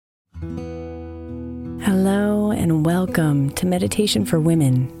Hello and welcome to Meditation for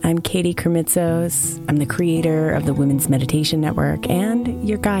Women. I'm Katie Kermitzos. I'm the creator of the Women's Meditation Network and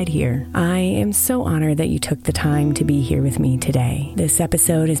your guide here. I am so honored that you took the time to be here with me today. This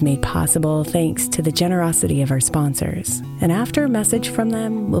episode is made possible thanks to the generosity of our sponsors. And after a message from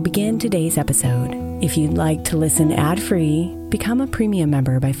them, we'll begin today's episode. If you'd like to listen ad-free, become a premium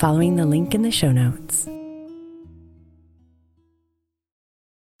member by following the link in the show notes.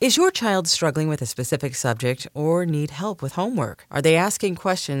 Is your child struggling with a specific subject or need help with homework? Are they asking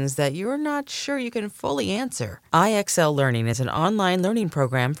questions that you're not sure you can fully answer? IXL Learning is an online learning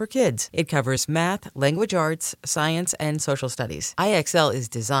program for kids. It covers math, language arts, science, and social studies. IXL is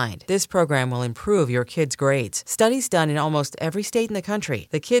designed. This program will improve your kids' grades. Studies done in almost every state in the country.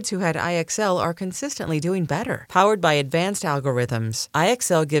 The kids who had IXL are consistently doing better. Powered by advanced algorithms,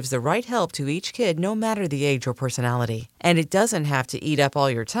 IXL gives the right help to each kid no matter the age or personality. And it doesn't have to eat up all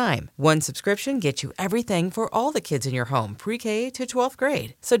your time. One subscription gets you everything for all the kids in your home, pre-K to 12th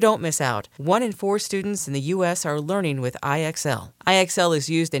grade. So don't miss out. 1 in 4 students in the U.S. are learning with IXL. IXL is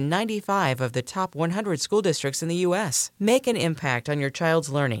used in 95 of the top 100 school districts in the U.S. Make an impact on your child's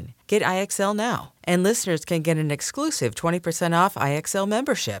learning. Get IXL now. And listeners can get an exclusive 20% off IXL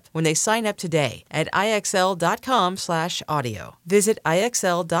membership when they sign up today at IXL.com/audio. Visit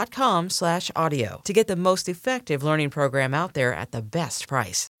IXL.com/audio to get the most effective learning program out there at the best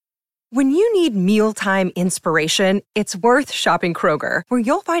price. When you need mealtime inspiration, it's worth shopping Kroger, where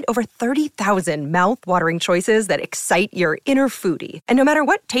you'll find over 30,000 mouth-watering choices that excite your inner foodie. And no matter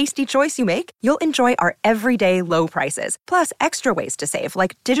what tasty choice you make, you'll enjoy our everyday low prices, plus extra ways to save,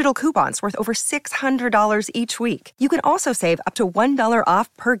 like digital coupons worth over $600 each week. You can also save up to $1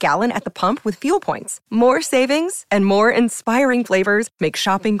 off per gallon at the pump with fuel points. More savings and more inspiring flavors make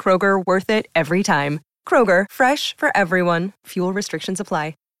shopping Kroger worth it every time. Kroger, fresh for everyone. Fuel restrictions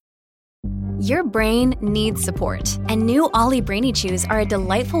apply. Your brain needs support, and new Ollie Brainy Chews are a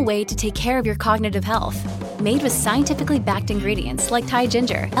delightful way to take care of your cognitive health. Made with scientifically backed ingredients like Thai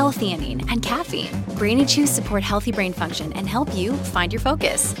ginger, L-theanine, and caffeine, Brainy Chews support healthy brain function and help you find your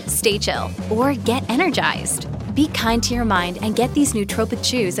focus, stay chill, or get energized. Be kind to your mind and get these nootropic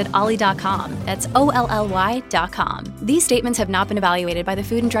chews at ollie.com. That's OLLY.com. These statements have not been evaluated by the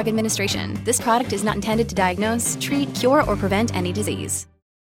Food and Drug Administration. This product is not intended to diagnose, treat, cure, or prevent any disease.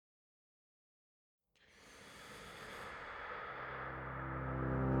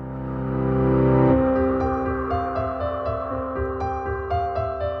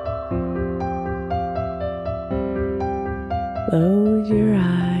 Close your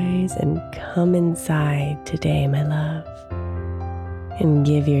eyes and come inside today, my love, and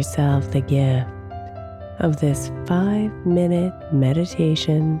give yourself the gift of this 5-minute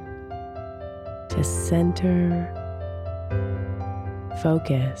meditation to center,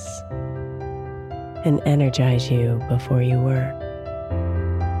 focus, and energize you before you work.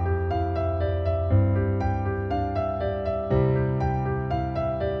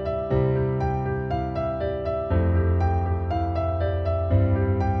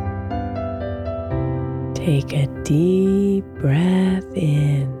 Take a deep breath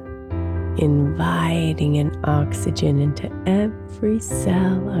in, inviting an oxygen into every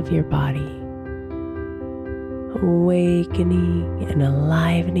cell of your body, awakening and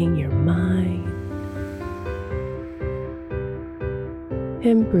enlivening your mind.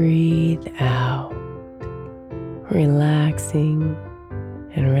 And breathe out, relaxing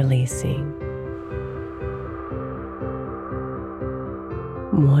and releasing.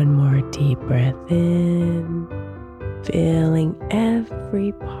 One more deep breath in, filling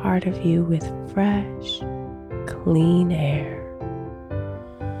every part of you with fresh, clean air.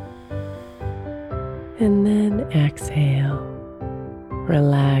 And then exhale,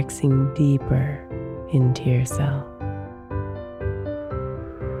 relaxing deeper into yourself.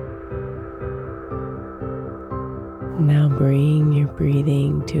 Now bring your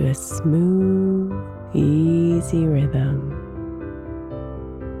breathing to a smooth, easy rhythm.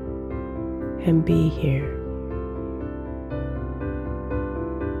 And be here.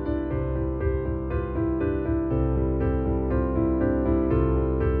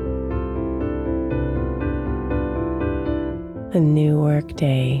 A new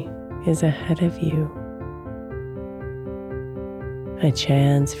workday is ahead of you. A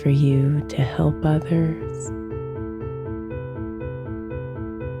chance for you to help others.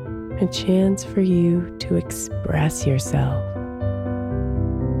 A chance for you to express yourself.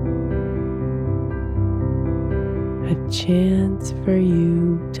 A chance for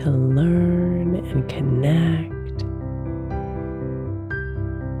you to learn and connect.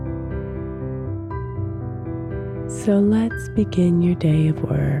 So let's begin your day of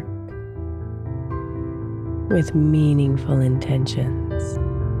work with meaningful intentions.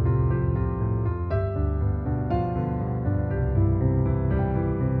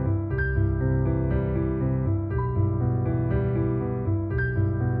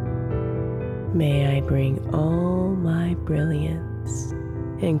 May I bring all my brilliance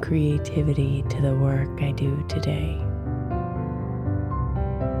and creativity to the work I do today.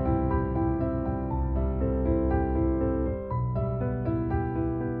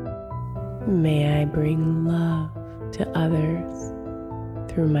 May I bring love to others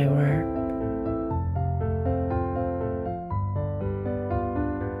through my work.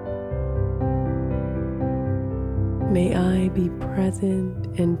 May I be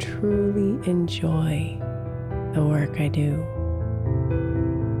present and truly enjoy the work I do.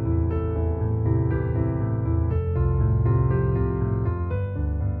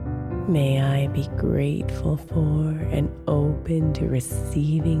 May I be grateful for and open to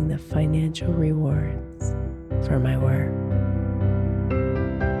receiving the financial rewards for my work.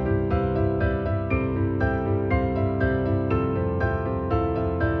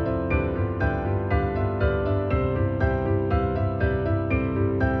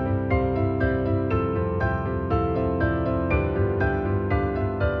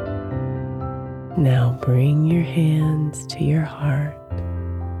 Now bring your hands to your heart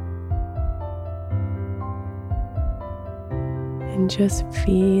and just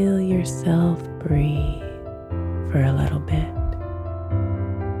feel yourself breathe for a little bit.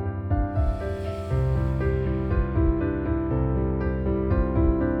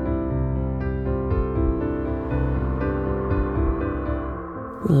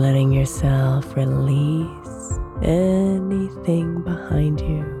 Letting yourself release anything behind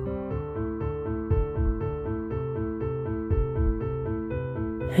you.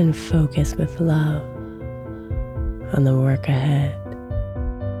 And focus with love on the work ahead.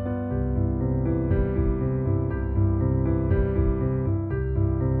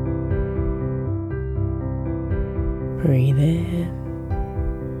 Breathe in,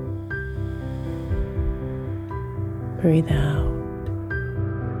 breathe out.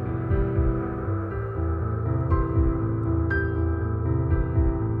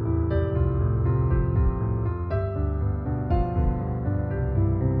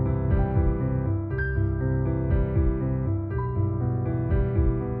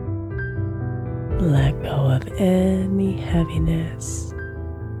 Let go of any heaviness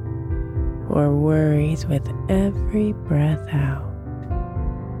or worries with every breath out.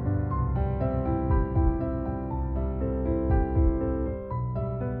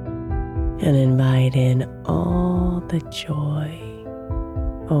 And invite in all the joy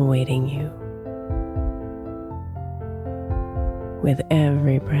awaiting you with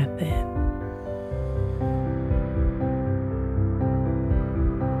every breath in.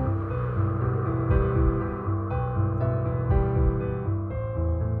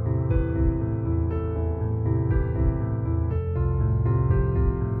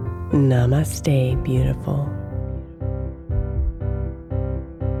 Namaste, beautiful.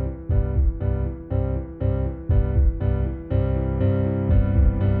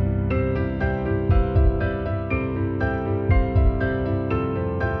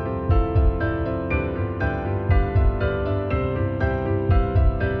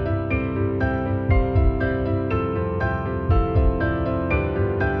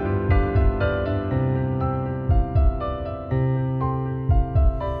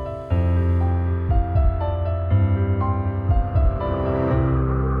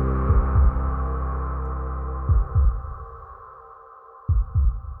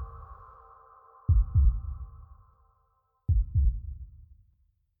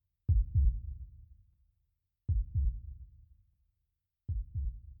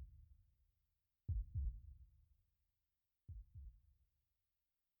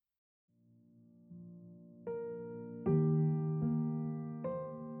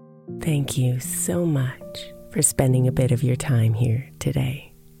 Thank you so much for spending a bit of your time here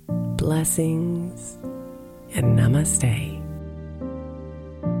today. Blessings and namaste.